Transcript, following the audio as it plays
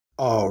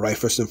All right,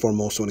 first and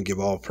foremost, I want to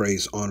give all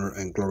praise, honor,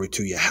 and glory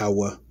to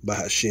Yahweh,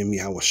 Bahashim,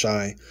 Yahweh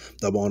Shai,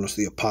 double honors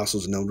to the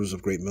apostles and elders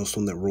of Great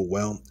Millstone that rule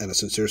well, and a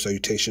sincere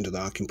salutation to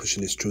the Akim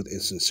pushing his truth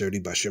and sincerity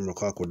by Shem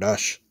Rakah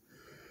Kodash.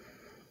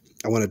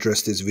 I want to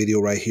address this video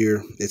right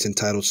here. It's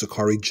entitled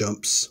Sakari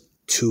Jumps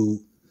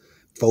 2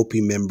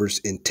 FOPI Members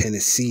in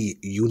Tennessee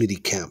Unity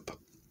Camp.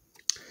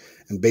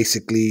 And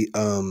basically,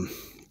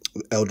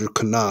 Elder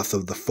Kanath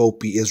of the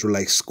FOPI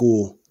Israelite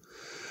School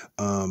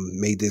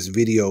made this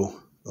video,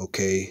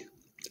 okay,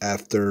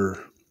 after,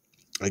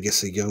 I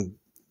guess, a young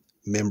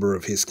member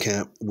of his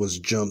camp was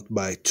jumped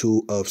by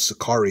two of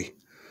Sakari,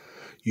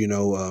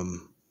 the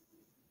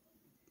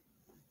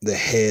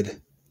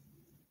head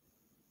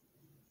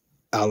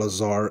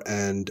Alazar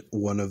and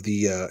one of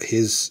the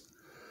his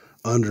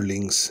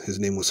underlings, his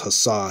name was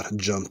Hassad,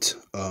 jumped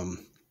a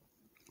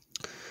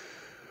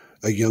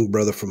young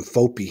brother from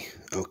FOPI,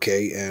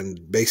 okay,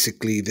 and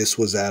basically this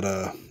was at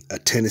a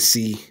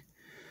Tennessee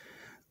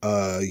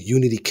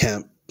Unity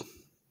camp.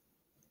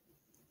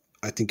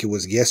 I think it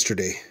was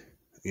yesterday,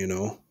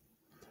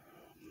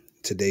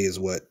 Today is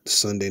what,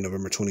 Sunday,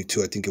 November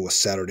 22. I think it was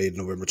Saturday,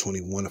 November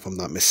 21, if I'm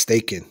not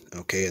mistaken.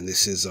 Okay, and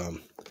this is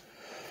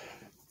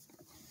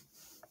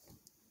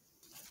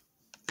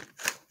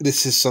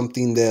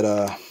something that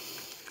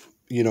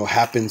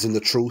happens in the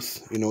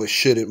truth. It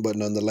shouldn't, but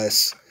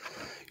nonetheless,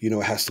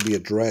 it has to be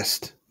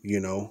addressed.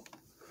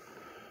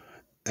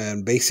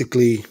 And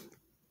basically,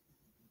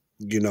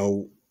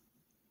 you're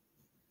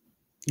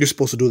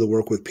supposed to do the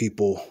work with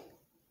people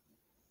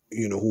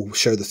who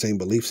share the same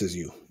beliefs as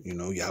you.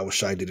 Yahweh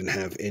Shai didn't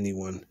have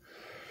anyone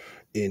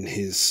in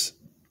his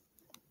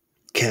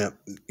camp,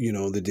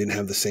 that didn't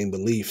have the same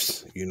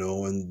beliefs,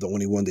 and the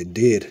only one that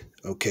did,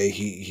 okay,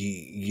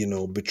 he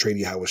betrayed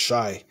Yahweh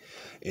Shai,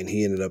 and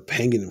he ended up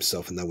hanging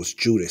himself, and that was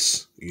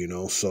Judas,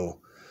 so,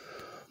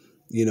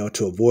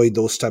 to avoid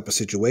those type of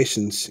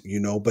situations,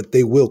 but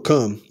they will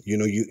come,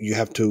 you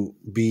have to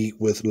be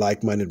with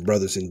like-minded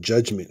brothers in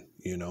judgment,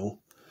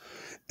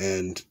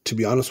 And to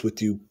be honest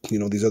with you,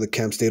 these other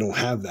camps, they don't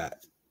have that.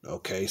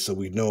 Okay, so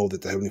we know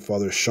that the Heavenly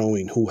Father is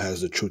showing who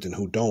has the truth and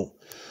who don't.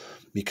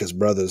 Because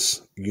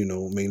brothers,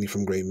 mainly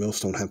from Great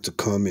Millstone, have to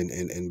come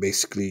and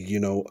basically,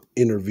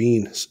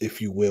 intervene, if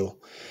you will,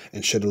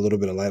 and shed a little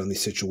bit of light on these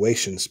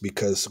situations.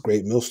 Because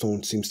Great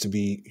Millstone seems to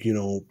be,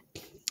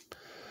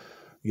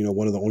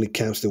 one of the only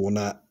camps that will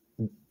not,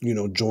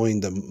 join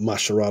the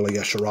Masharala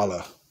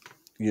Yasharala,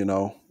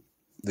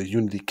 the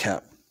Unity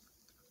camp.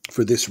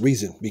 For this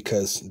reason,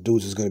 because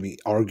dudes is going to be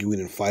arguing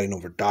and fighting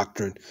over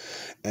doctrine,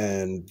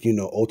 and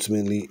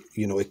ultimately,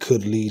 it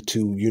could lead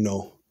to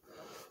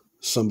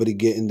somebody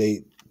getting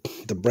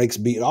the brakes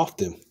beat off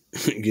them.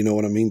 You know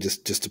what I mean?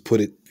 Just to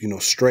put it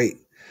straight.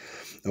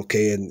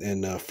 Okay,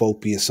 and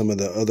FOPI and some of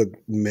the other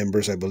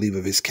members, I believe,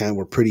 of his camp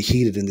were pretty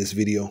heated in this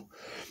video,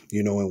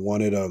 and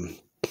wanted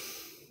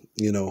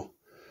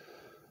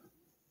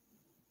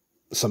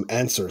some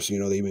answers. They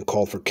even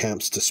called for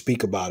camps to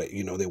speak about it.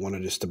 They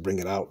wanted us to bring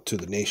it out to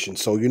the nation.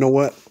 So you know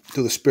what,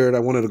 through the Spirit, I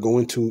wanted to go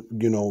into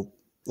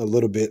a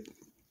little bit,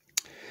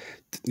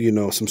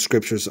 some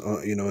scriptures,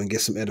 and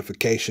get some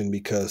edification,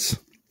 because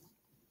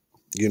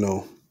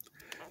you're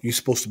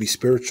supposed to be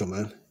spiritual,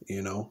 man.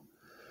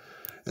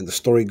 And the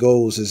story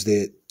goes is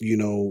that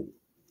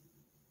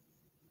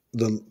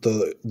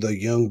the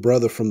young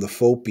brother from the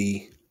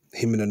FOPI,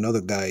 him and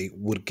another guy,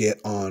 would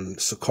get on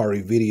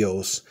Sakari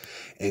videos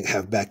and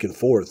have back and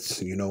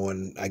forths,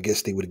 and I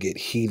guess they would get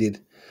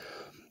heated,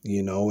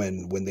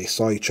 and when they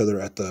saw each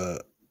other at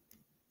the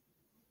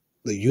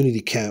Unity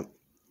camp,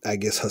 I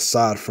guess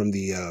Hassad from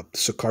the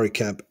Sakari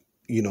camp,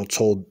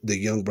 told the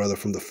young brother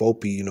from the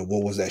FOPI,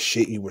 what was that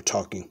shit you were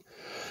talking?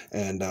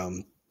 And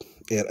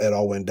it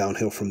all went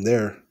downhill from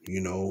there,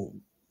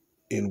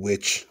 in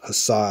which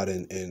Hassad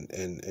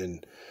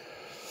and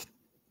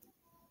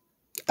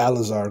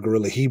Alazar,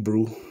 Guerrilla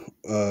Hebrew,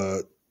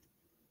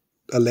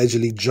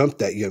 allegedly jumped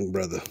that young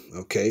brother,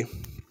 okay?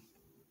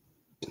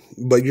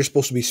 But you're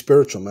supposed to be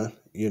spiritual, man,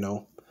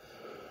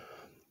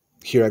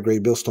 Here at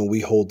Great Millstone, we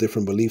hold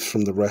different beliefs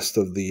from the rest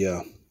of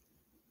the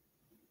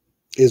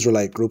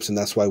Israelite groups, and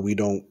that's why we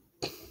don't,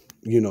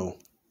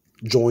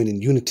 join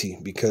in unity,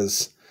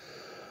 because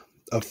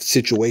of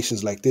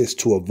situations like this,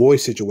 to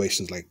avoid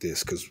situations like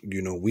this, because,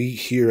 we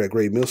here at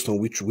Great Millstone,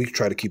 we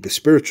try to keep it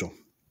spiritual,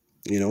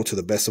 to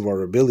the best of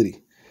our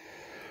ability.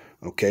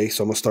 Okay,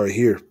 so I'm going to start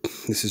here.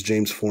 This is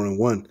James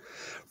 4:1.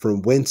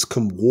 From whence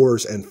come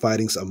wars and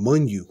fightings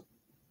among you?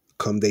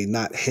 Come they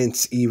not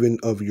hence even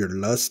of your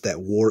lust that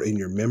war in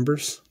your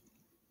members?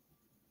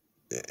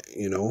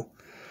 And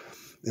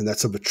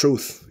that's of a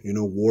truth.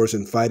 Wars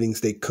and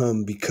fightings, they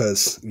come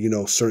because,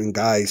 certain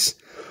guys,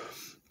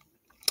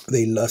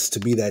 they lust to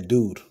be that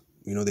dude.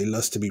 They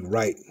lust to be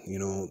right.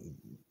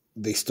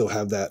 They still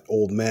have that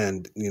old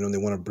man, they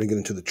want to bring it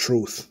into the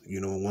truth,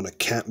 and want to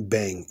camp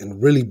bang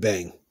and really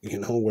bang,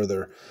 where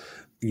they're,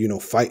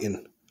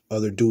 fighting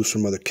other dudes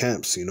from other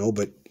camps,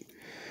 but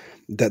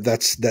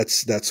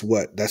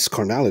that's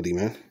carnality,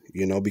 man,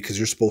 because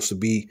you're supposed to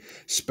be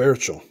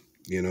spiritual,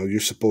 you're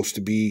supposed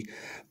to be,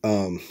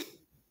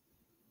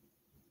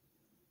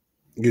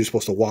 You're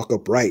supposed to walk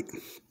upright,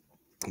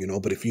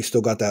 but if you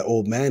still got that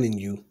old man in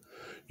you,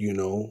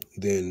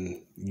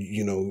 then,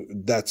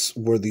 that's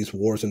where these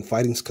wars and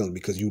fightings come,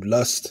 because you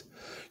lust,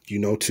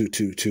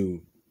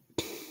 to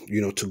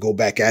go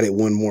back at it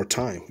one more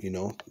time,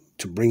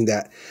 to bring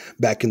that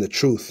back in the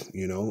truth,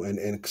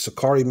 and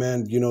Sakari,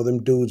 man,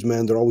 them dudes,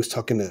 man, they're always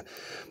talking to,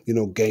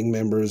 gang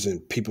members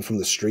and people from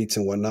the streets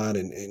and whatnot.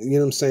 And you know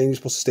what I'm saying? You're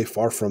supposed to stay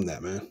far from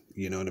that, man.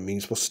 You know what I mean?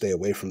 You're supposed to stay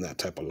away from that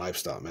type of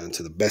lifestyle, man,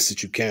 to the best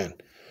that you can.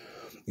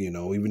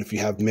 Even if you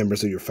have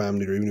members of your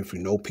family, or even if you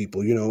know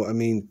people, I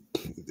mean,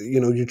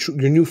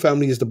 your new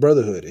family is the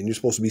brotherhood, and you're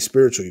supposed to be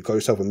spiritual. You call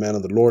yourself a man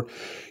of the Lord.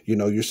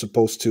 You're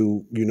supposed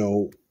to,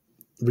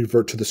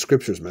 revert to the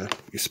scriptures, man.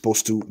 You're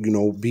supposed to,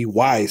 be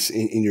wise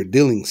in your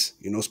dealings,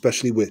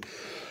 especially with,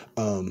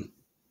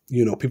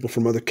 people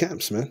from other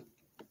camps, man.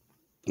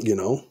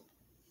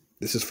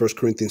 This is 1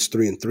 Corinthians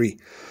 3:3.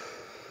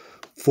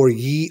 For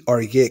ye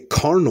are yet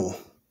carnal.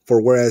 For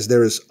whereas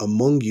there is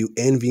among you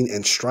envying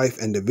and strife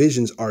and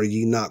divisions, are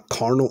ye not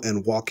carnal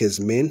and walk as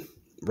men?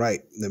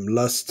 Right. Them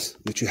lusts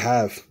that you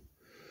have,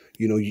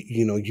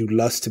 you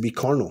lust to be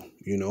carnal,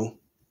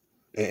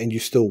 and you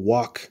still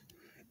walk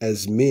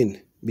as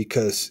men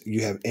because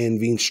you have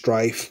envying,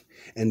 strife,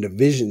 and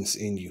divisions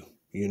in you.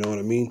 You know what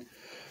I mean?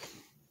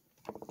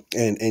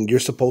 And you're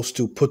supposed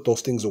to put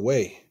those things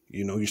away.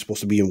 You're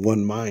supposed to be in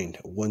one mind,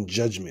 one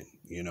judgment,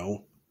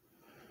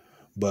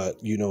 but,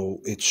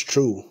 it's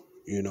true.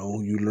 You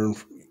learn,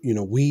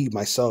 we,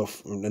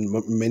 myself, and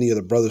many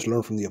other brothers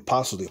learn from the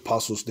apostles. The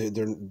apostles, they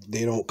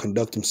don't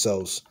conduct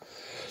themselves,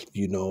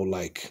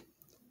 like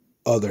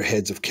other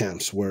heads of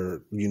camps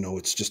where,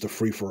 it's just a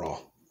free for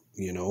all.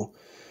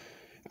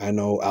 I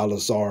know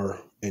Al-Azhar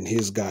and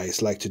his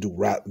guys like to do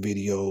rap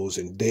videos,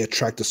 and they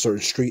attract a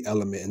certain street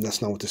element, and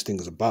that's not what this thing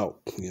is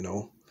about.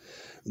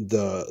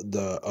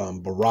 The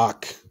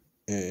Barack,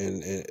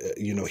 and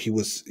he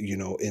was,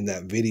 in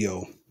that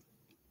video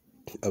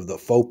of the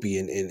Fopi,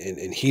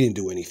 and he didn't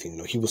do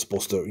anything. He was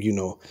supposed to,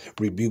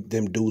 rebuke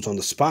them dudes on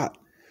the spot,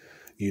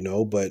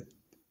 but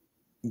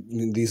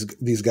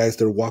these guys,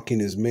 they're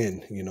walking as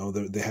men,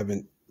 they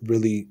haven't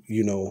really,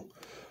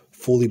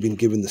 fully been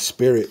given the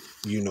spirit,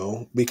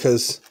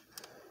 because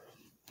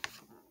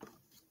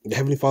the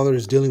Heavenly Father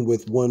is dealing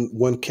with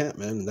one camp,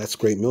 man, and that's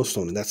Great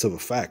Millstone, and that's of a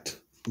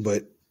fact.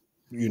 But,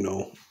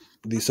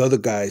 these other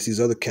guys, these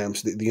other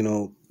camps,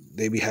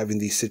 they be having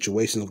these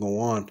situations go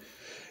on.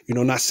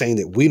 Not saying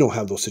that we don't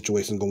have those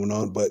situations going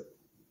on, but,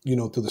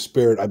 through the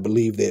spirit, I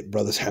believe that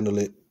brothers handle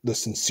it, the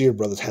sincere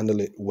brothers handle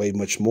it way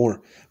much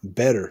more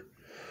better.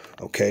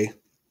 Okay.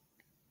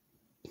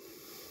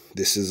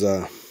 This is,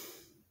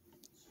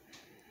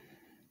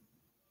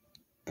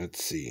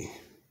 let's see.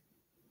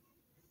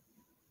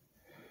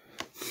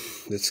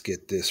 Let's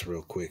get this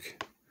real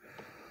quick.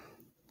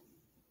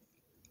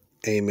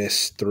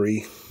 Amos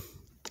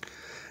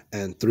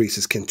 3:3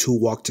 says, can two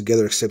walk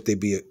together except they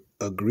be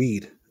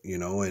agreed?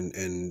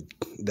 And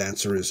the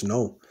answer is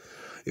no.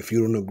 If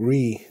you don't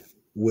agree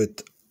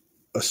with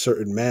a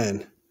certain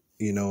man,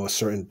 a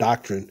certain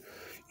doctrine,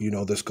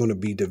 there's going to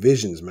be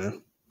divisions,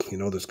 man.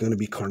 There's going to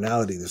be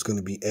carnality. There's going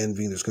to be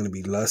envy. There's going to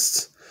be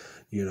lusts.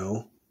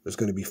 There's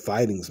going to be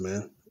fightings,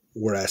 man.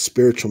 Whereas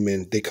spiritual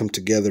men, they come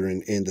together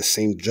in the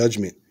same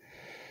judgment.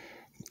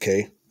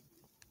 Okay.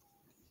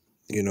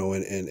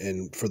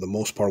 And for the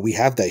most part, we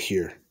have that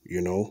here,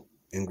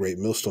 in Great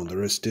Millstone.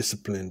 There is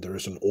discipline, there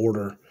is an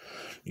order,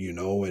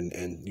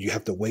 and you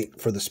have to wait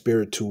for the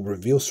spirit to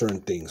reveal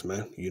certain things,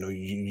 man.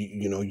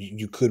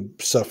 You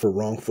could suffer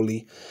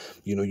wrongfully,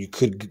 you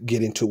could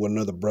get into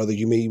another brother.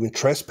 You may even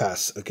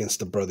trespass against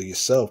the brother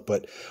yourself,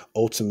 but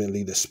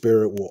ultimately the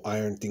spirit will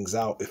iron things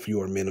out if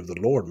you are men of the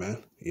Lord,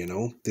 man.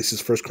 This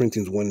is 1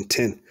 Corinthians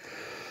 1:10.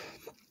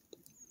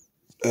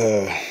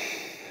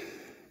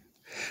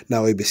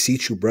 Now I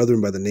beseech you,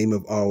 brethren, by the name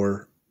of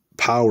our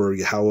power,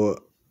 Yahweh,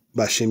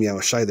 Bashem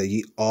Yahushai, that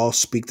ye all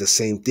speak the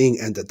same thing,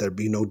 and that there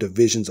be no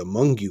divisions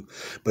among you,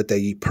 but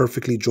that ye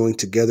perfectly join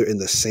together in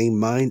the same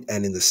mind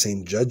and in the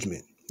same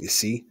judgment. You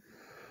see?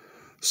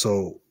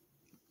 So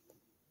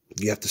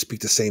you have to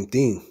speak the same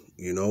thing,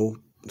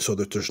 so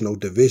that there's no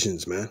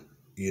divisions, man.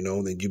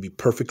 That you be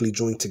perfectly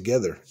joined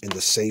together in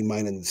the same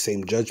mind and the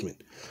same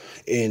judgment.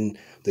 In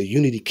the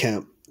unity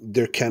camp,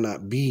 there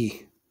cannot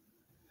be,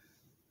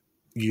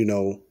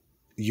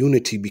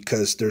 unity,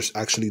 because there's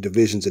actually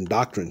divisions in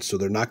doctrine. So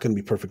they're not going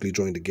to be perfectly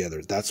joined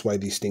together. That's why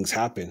these things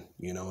happen.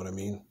 You know what I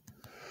mean?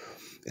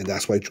 And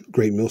that's why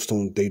Great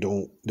Millstone, they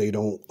don't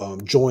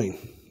join.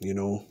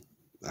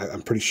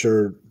 I'm pretty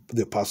sure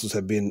the apostles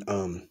have been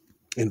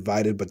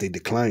invited, but they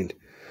declined.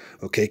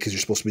 Okay, because you're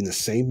supposed to be in the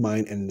same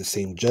mind and in the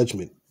same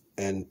judgment.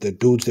 And the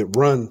dudes that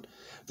run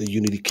the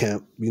unity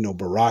camp,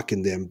 Barack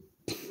and them,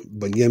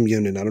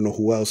 Banyemyan, and I don't know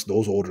who else,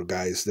 those older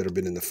guys that have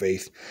been in the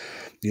faith,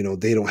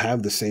 they don't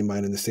have the same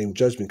mind and the same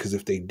judgment, because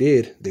if they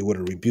did, they would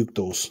have rebuked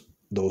those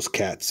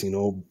cats,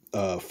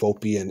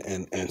 Fopi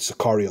and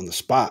Sakari on the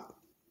spot.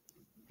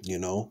 They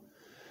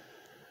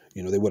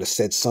would have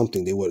said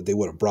something. They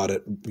would have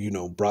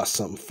brought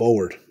something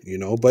forward,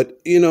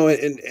 but,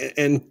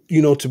 and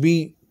to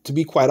be to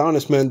be quite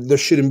honest, man, there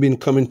shouldn't be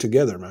coming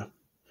together, man.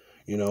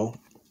 You know,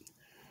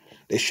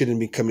 they shouldn't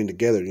be coming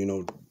together. You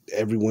know,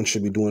 everyone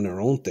should be doing their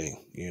own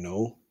thing. You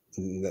know,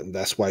 and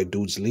that's why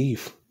dudes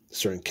leave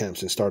certain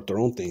camps and start their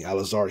own thing.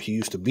 Alazar, he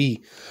used to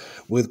be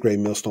with Great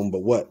Millstone,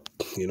 but what?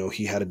 You know,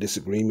 he had a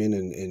disagreement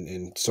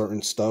and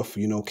certain stuff,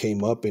 you know,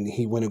 came up and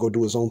he went to go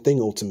do his own thing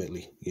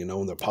ultimately, you know,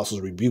 and the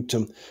apostles rebuked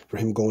him for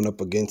him going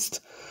up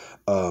against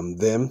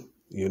them,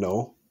 you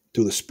know,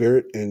 through the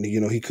spirit. And, you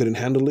know, he couldn't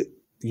handle it,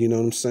 you know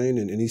what I'm saying?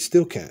 And he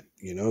still can't,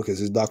 you know, because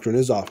his doctrine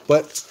is off.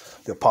 But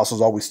the apostles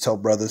always tell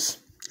brothers,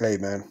 hey,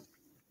 man,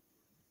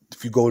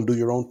 if you go and do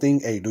your own thing,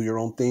 hey, do your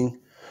own thing.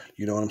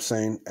 You know what I'm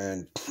saying?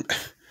 And,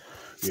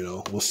 you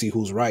know, we'll see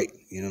who's right.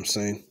 You know what I'm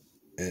saying?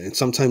 And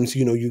sometimes,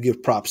 you know, you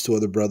give props to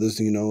other brothers,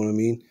 you know what I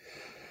mean?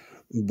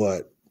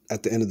 But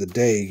at the end of the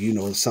day, you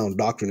know, sound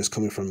doctrine is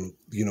coming from,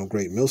 you know,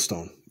 Great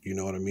Millstone. You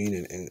know what I mean?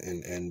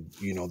 And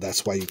you know,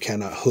 that's why you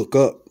cannot hook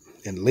up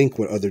and link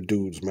with other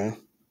dudes, man.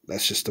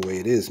 That's just the way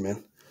it is,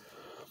 man.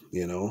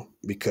 You know,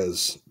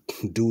 because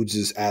dudes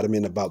is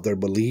adamant about their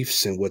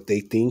beliefs and what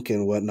they think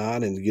and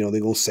whatnot. And, you know,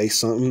 they're going to say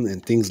something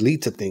and things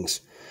lead to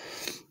things.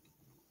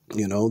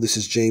 You know, this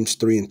is James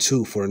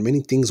 3:2. For in many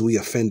things we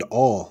offend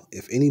all.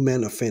 If any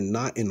man offend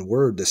not in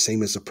word, the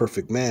same as a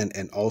perfect man,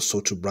 and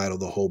also to bridle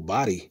the whole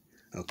body.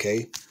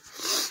 Okay.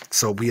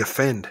 So we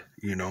offend,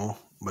 you know,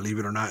 believe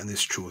it or not, in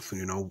this truth,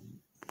 you know,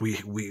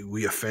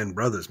 we offend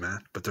brothers, man.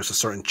 But there's a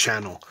certain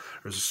channel,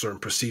 there's a certain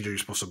procedure you're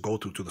supposed to go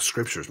through the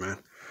scriptures, man.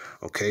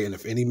 Okay. And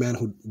if any man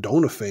who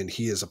don't offend,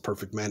 he is a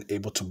perfect man,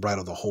 able to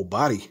bridle the whole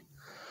body.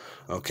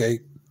 Okay.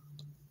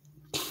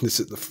 This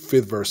is the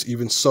 5th verse.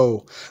 Even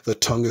so, the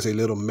tongue is a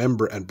little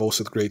member and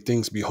boasteth great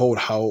things. Behold,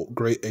 how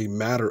great a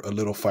matter a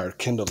little fire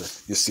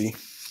kindleth. You see?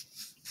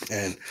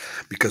 And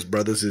because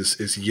brothers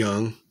is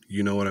young,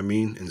 you know what I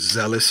mean, and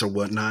zealous or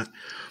whatnot,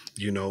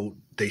 you know,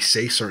 they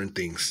say certain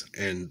things.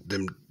 And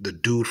the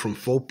dude from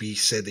Fopi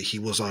said that he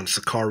was on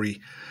Sakari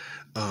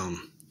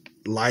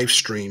live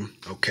stream,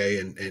 okay,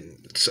 and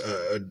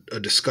a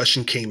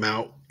discussion came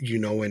out, you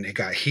know, and it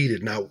got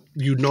heated. Now,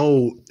 you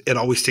know, it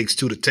always takes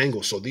two to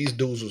tango. So these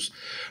dudes was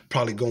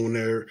probably going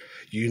there,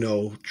 you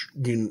know,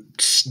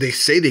 they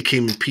say they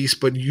came in peace,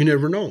 but you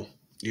never know.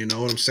 You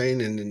know what I'm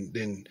saying? And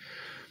then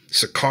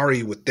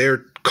Sakari, with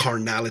their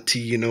carnality,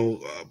 you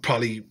know,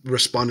 probably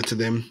responded to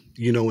them,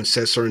 you know, and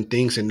said certain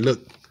things. And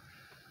look,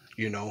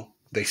 you know,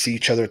 they see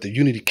each other at the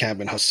Unity camp,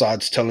 and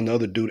Hassad's telling the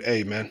other dude,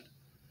 hey, man,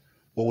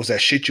 what was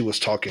that shit you was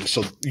talking?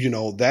 So, you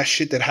know, that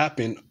shit that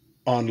happened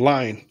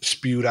online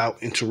spewed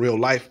out into real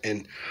life.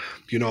 And,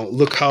 you know,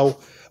 look how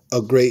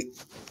a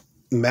great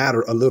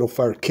matter a little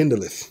fire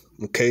kindleth.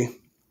 Okay.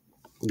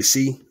 You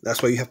see,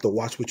 that's why you have to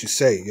watch what you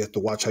say. You have to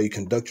watch how you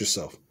conduct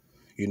yourself.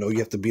 You know, you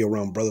have to be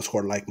around brothers who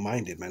are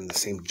like-minded, man, in the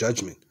same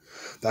judgment.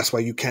 That's why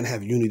you can't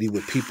have unity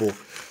with people,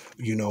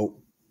 you know,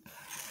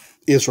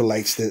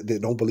 Israelites that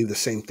don't believe the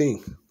same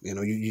thing. You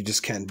know, you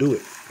just can't do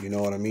it. You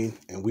know what I mean?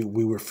 And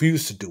we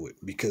refuse to do it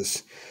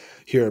because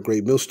here at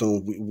Great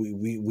Millstone,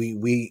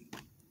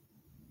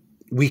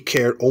 we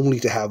care only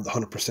to have the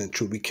 100%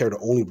 truth. We care to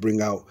only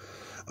bring out,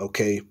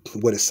 okay,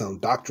 what is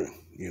sound doctrine,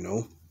 you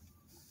know?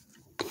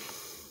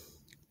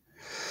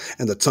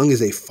 And the tongue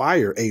is a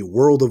fire, a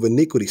world of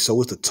iniquity.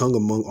 So is the tongue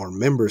among our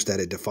members, that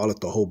it defileth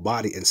the whole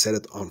body and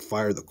setteth on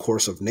fire the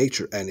course of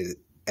nature, and it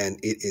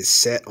is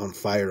set on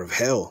fire of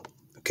hell.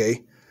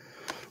 Okay,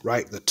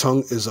 right? The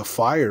tongue is a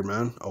fire,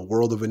 man, a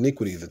world of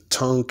iniquity. The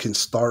tongue can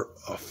start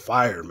a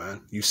fire,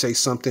 man. You say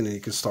something and you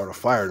can start a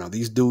fire. Now,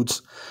 these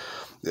dudes,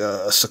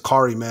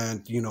 Sakari,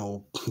 man, you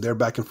know, they're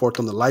back and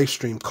forth on the live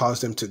stream,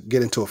 caused them to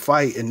get into a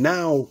fight. And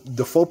now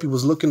the Fopi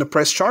was looking to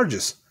press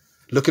charges,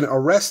 looking to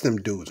arrest them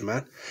dudes,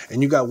 man.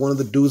 And you got one of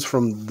the dudes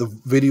from the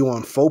video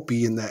on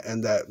Fopi and that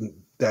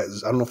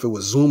I don't know if it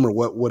was Zoom or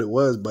what it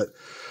was, but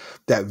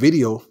that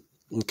video,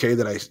 okay,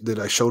 that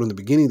I showed in the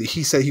beginning, that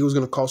he said he was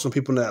going to call some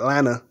people in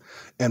Atlanta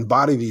and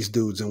body these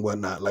dudes and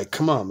whatnot. Like,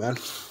 come on, man.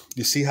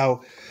 You see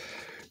how,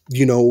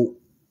 you know,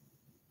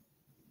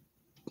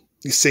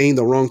 saying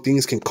the wrong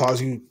things can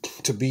cause you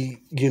to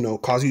be, you know,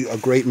 cause you a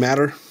great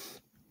matter.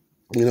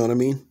 You know what I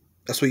mean?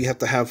 That's why you have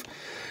to have,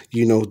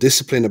 you know,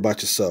 discipline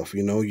about yourself.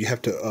 You know, you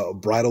have to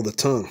bridle the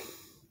tongue.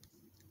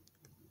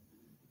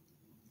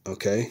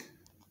 Okay.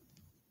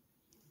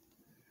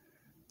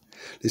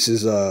 This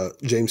is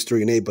James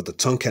 3:8. But the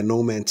tongue can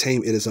no man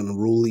tame. It is an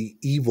unruly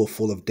evil,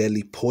 full of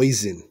deadly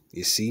poison.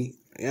 You see?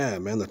 Yeah,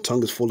 man, the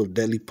tongue is full of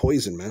deadly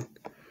poison, man.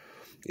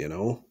 You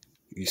know,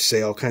 you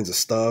say all kinds of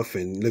stuff,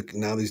 and look,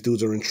 now these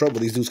dudes are in trouble.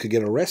 These dudes could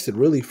get arrested,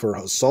 really, for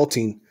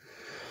assaulting,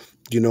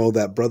 you know,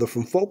 that brother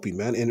from Fopi,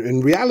 man. And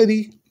in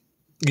reality,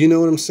 you know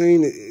what I'm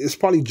saying? It's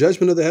probably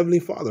judgment of the Heavenly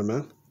Father,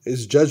 man.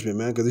 It's judgment,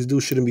 man, because these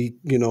dudes shouldn't be,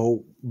 you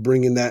know,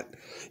 bringing that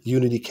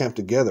unity camp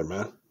together,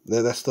 man.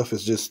 That stuff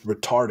is just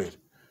retarded.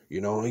 You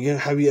know,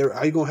 how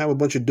you gonna have a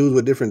bunch of dudes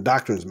with different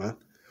doctrines, man?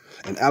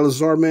 And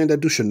Alazar, man, that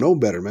dude should know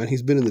better, man.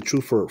 He's been in the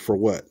truth for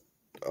what?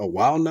 A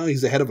while now?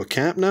 He's the head of a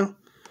camp now?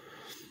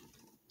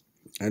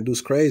 That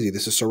dude's crazy.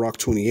 This is Sirach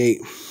 28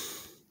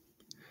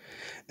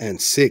 and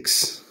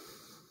 6.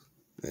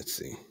 Let's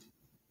see.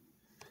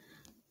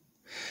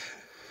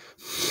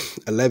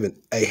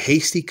 11. A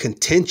hasty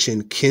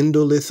contention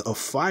kindleth a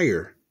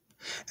fire,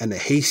 and a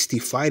hasty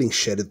fighting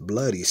sheddeth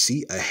blood. You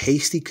see, a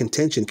hasty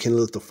contention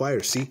kindleth a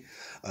fire. See,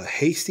 a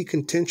hasty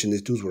contention,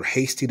 these dudes were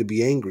hasty to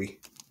be angry,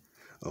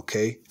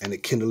 okay? And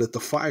it kindleth the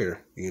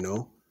fire, you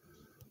know?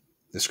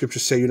 The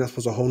scriptures say you're not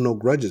supposed to hold no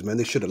grudges, man.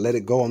 They should have let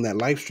it go on that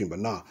live stream, but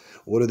nah.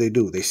 What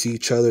do? They see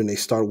each other and they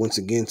start once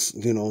again,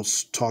 you know,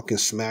 talking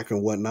smack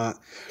and whatnot.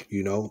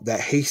 You know,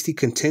 that hasty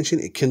contention,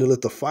 it kindleth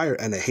the fire,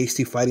 and a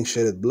hasty fighting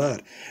sheddeth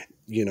blood.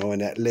 You know,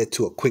 and that led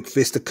to a quick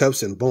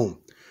fisticuffs, and boom,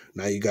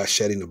 now you got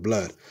shedding of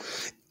blood.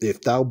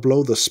 If thou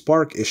blow the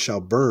spark, it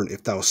shall burn.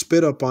 If thou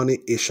spit up on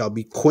it, it shall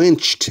be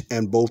quenched,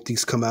 and both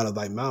these come out of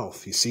thy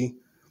mouth. You see?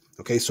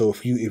 Okay, so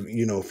if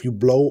you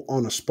blow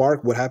on a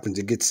spark, what happens?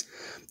 It gets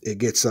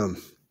the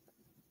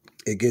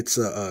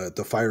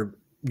fire,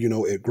 you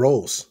know, it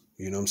grows,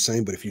 you know what I'm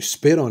saying? But if you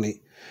spit on it,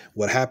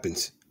 what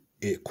happens?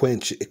 It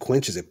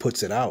quenches, it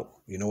puts it out,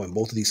 you know, and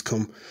both of these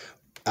come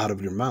out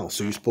of your mouth.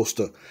 So you're supposed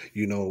to,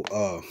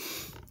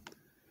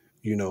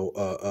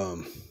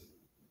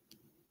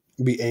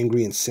 be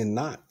angry and sin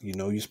not. You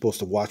know, you're supposed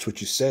to watch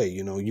what you say.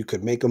 You know, you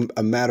could make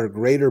a matter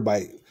greater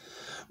by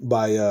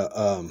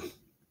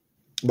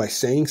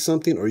saying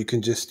something, or you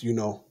can just, you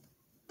know,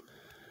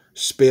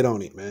 spit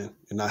on it, man,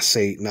 and not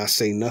say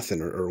nothing,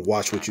 or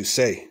watch what you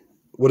say.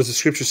 What does the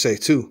scripture say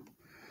too?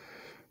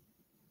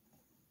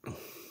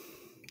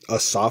 A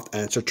soft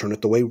answer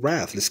turneth away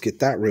wrath. Let's get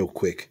that real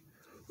quick,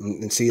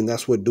 and see, and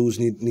that's what dudes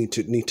need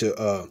to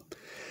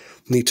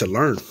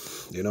learn.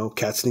 You know,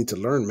 cats need to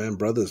learn, man,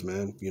 brothers,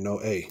 man. You know,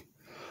 hey,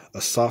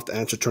 a soft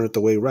answer turneth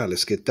away wrath.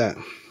 Let's get that.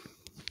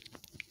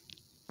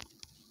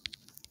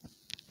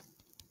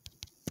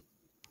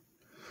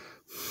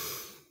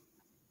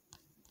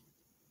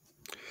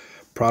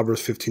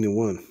 Proverbs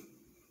 15:1.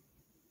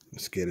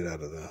 Let's get it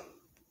out of the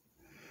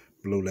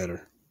blue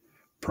letter.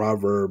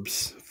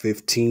 Proverbs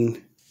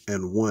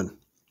 15:1.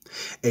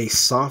 A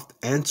soft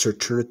answer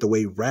turneth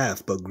away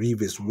wrath, but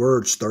grievous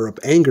words stir up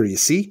anger. You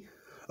see?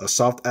 A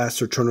soft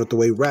answer turneth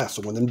away wrath.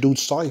 So when them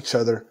dudes saw each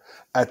other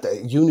at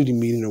the unity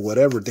meeting or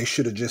whatever, they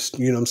should have just,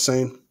 you know what I'm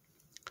saying,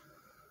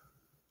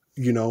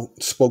 you know,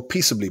 spoke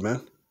peaceably,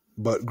 man.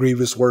 But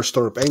grievous words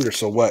stir up anger.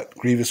 So what?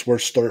 Grievous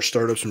words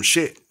stirred up some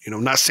shit. You know,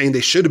 I'm not saying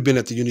they should have been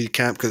at the unity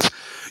camp, because,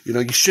 you know,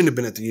 you shouldn't have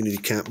been at the unity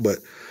camp. But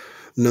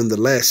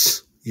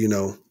nonetheless, you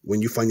know,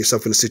 when you find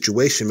yourself in a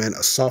situation, man,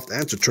 a soft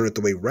answer turneth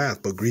away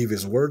wrath, but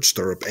grievous words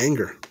stir up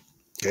anger.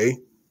 Okay?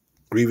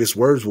 Grievous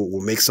words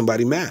will make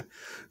somebody mad.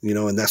 You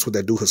know, and that's what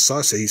that dude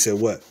Hassan said. He said,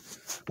 what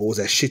was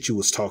that shit you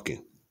was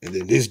talking? And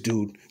then this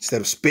dude,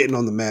 instead of spitting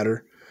on the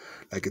matter,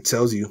 like it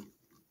tells you,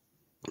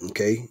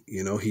 okay,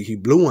 you know, he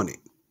blew on it,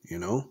 you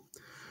know.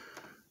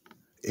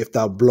 If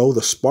thou blow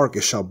the spark,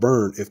 it shall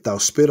burn. If thou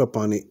spit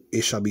upon it,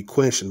 it shall be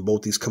quenched, and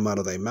both these come out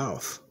of thy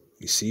mouth.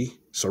 You see?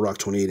 Sirach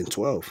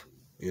 28:12,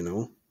 you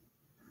know.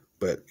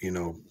 But, you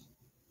know,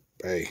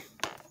 hey,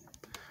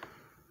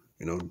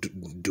 you know,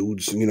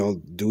 dudes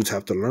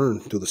have to learn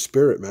through the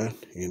spirit, man,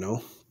 you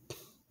know.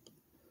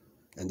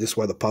 And this is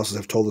why the apostles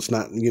have told us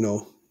not, we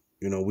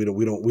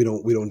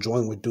don't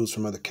join with dudes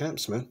from other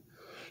camps, man,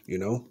 you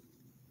know,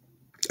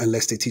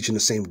 unless they teaching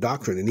the same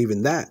doctrine. And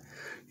even that,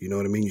 you know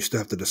what I mean? You still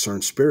have to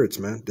discern spirits,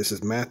 man. This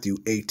is Matthew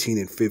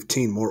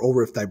 18:15.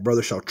 Moreover, if thy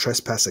brother shall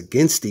trespass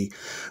against thee,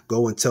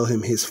 go and tell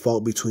him his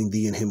fault between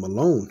thee and him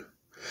alone.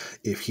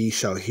 If he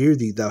shall hear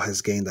thee, thou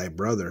hast gained thy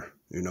brother.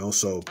 You know,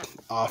 so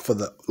off of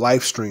the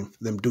live stream,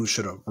 them dudes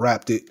should have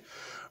wrapped it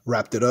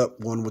up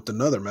one with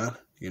another, man.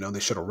 You know,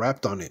 they should have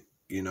rapped on it,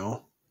 you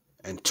know,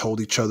 and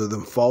told each other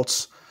them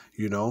faults,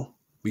 you know,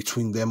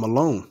 between them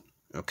alone.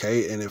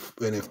 Okay, and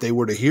if they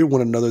were to hear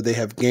one another, they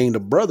have gained a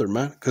brother,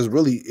 man. Because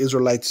really,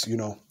 Israelites,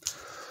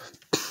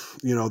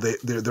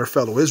 they're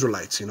fellow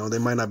Israelites. You know, they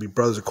might not be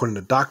brothers according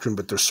to doctrine,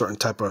 but there's certain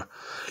type of,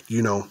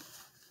 you know,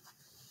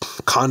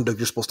 conduct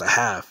you're supposed to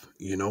have.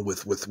 You know,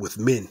 with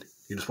men,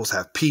 you're supposed to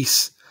have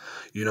peace.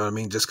 You know what I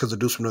mean? Just because the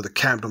dude's from another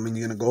camp don't mean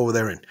you're gonna go over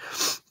there and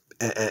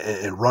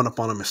run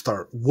up on him and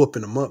start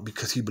whooping him up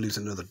because he believes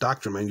in another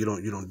doctrine, man. You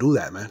don't do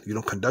that, man. You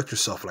don't conduct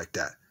yourself like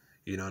that.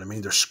 You know what I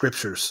mean? There's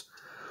scriptures.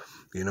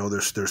 You know,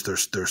 there's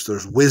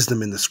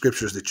wisdom in the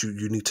scriptures that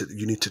you need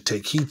to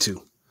take heed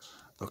to.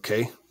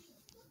 Okay.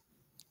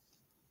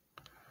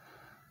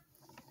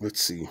 Let's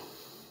see.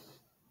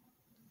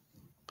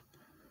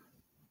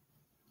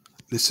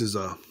 This is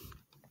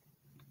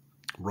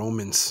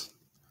Romans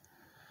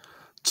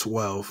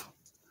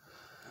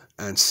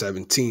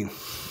 12:17.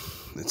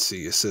 Let's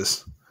see. It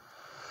says,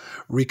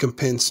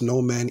 recompense to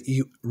no man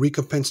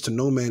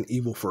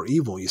evil for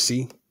evil. You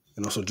see.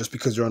 You know, so just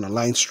because you're on a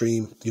line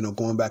stream, you know,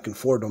 going back and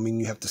forth, don't mean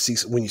you have to see,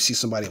 when you see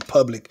somebody in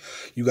public,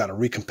 you got to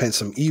recompense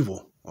some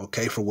evil,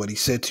 okay, for what he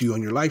said to you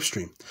on your live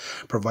stream.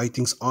 Provide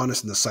things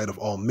honest in the sight of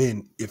all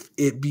men. If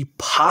it be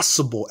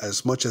possible,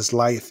 as much as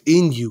lieth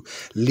in you,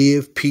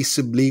 live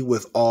peaceably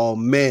with all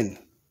men.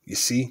 You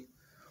see,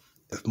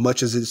 as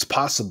much as it's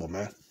possible,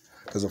 man.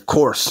 Because of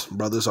course,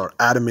 brothers are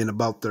adamant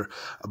about their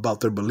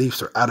beliefs.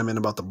 They're adamant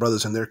about the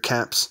brothers in their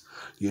camps,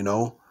 you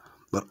know.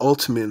 But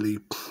ultimately,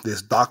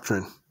 this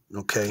doctrine,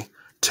 okay,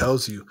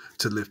 tells you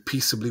to live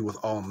peaceably with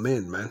all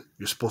men, man.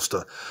 You're supposed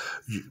to,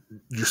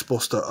 you're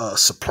supposed to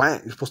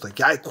supplant. You're supposed to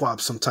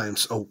yiquab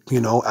sometimes, out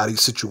of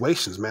these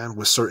situations, man,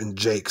 with certain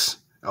jakes,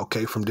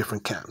 okay, from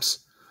different camps,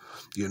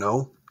 you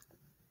know.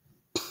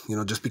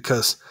 Just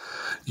because,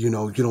 you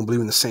don't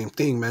believe in the same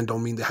thing, man,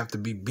 don't mean they have to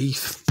be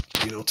beef,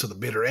 to the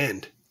bitter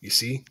end. You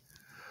see?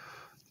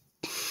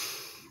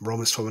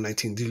 Romans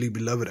 12:19, dearly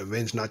beloved,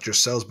 avenge not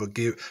yourselves, but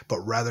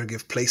rather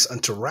give place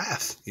unto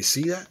wrath. You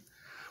see that?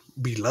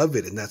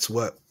 Beloved, and that's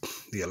what?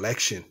 The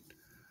election.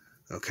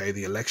 Okay,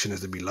 the election is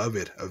the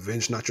beloved.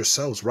 Avenge not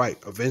yourselves, right?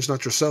 Avenge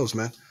not yourselves,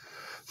 man.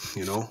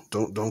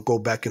 Don't go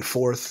back and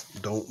forth.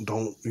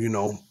 Don't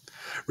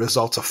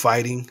result of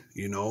fighting,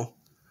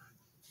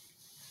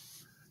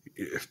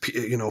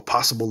 if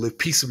possible, live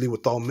peaceably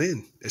with all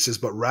men. It says,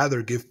 but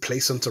rather give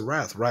place unto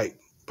wrath, right?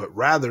 But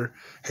rather,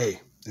 hey,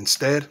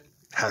 instead,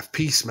 have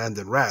peace, man,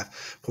 than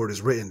wrath. For it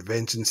is written,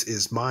 vengeance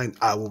is mine,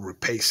 I will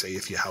repay,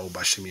 saith Yahweh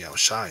Bashem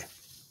Yahushai.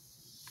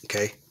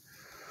 Okay?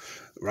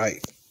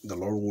 Right. The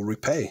Lord will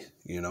repay,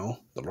 The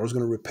Lord's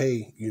going to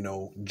repay,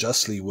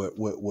 justly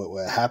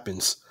what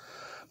happens,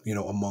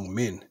 among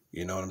men.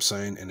 You know what I'm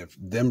saying? And if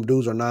them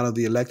dudes are not of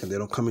the elect and they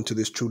don't come into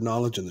this true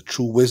knowledge and the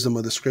true wisdom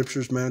of the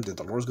scriptures, man, then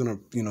the Lord's gonna,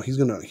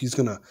 he's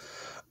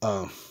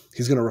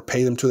gonna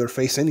repay them to their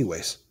face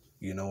anyways.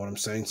 You know what I'm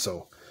saying?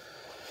 So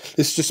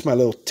it's just my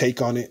little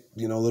take on it,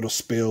 a little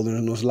spill.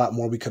 There's a lot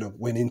more we could have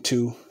went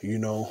into,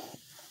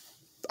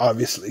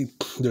 Obviously,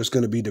 there's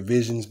going to be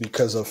divisions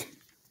because of,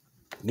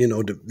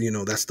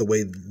 that's the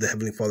way the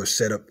Heavenly Father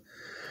set up.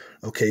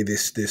 Okay,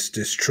 this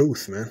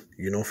truth, man,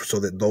 so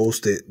that those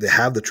that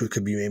have the truth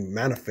could be made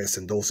manifest,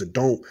 and those that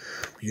don't,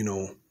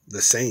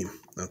 the same.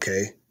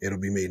 Okay, it'll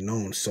be made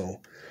known.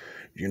 So,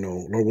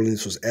 Lord willing,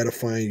 this was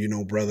edifying.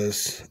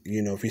 Brothers,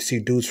 if you see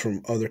dudes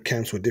from other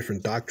camps with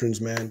different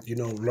doctrines, man,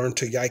 learn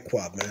to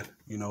yiquab, man.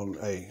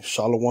 Hey,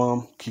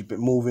 shalom, keep it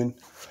moving.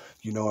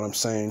 You know what I'm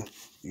saying?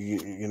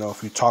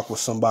 If you talk with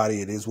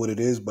somebody, it is what it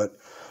is. But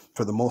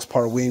for the most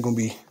part, we ain't gonna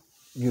be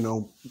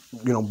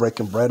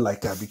breaking bread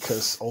like that,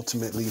 because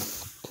ultimately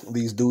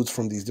these dudes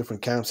from these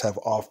different camps have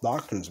off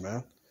doctrines,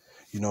 man.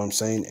 You know what I'm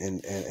saying?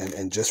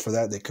 And just for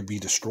that, they could be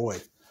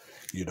destroyed,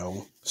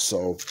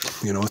 So,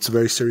 it's a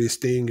very serious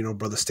thing,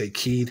 brother, stay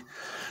keyed,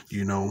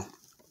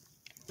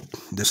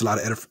 there's a lot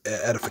of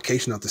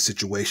edification out the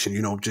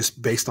situation,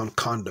 just based on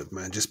conduct,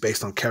 man, just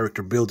based on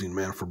character building,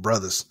 man, for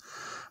brothers.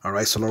 All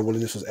right. So Lord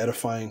willing, this was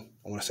edifying.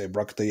 I want to say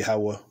Barakatah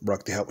Yahweh,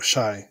 Barakatah Yahweh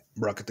Shai,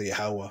 Barakatah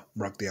Yahweh,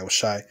 Barakatah Yahweh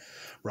Shai,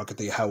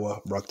 Barakatah Yahweh,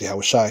 Barakatah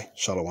Yahweh Shai.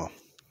 Shalom.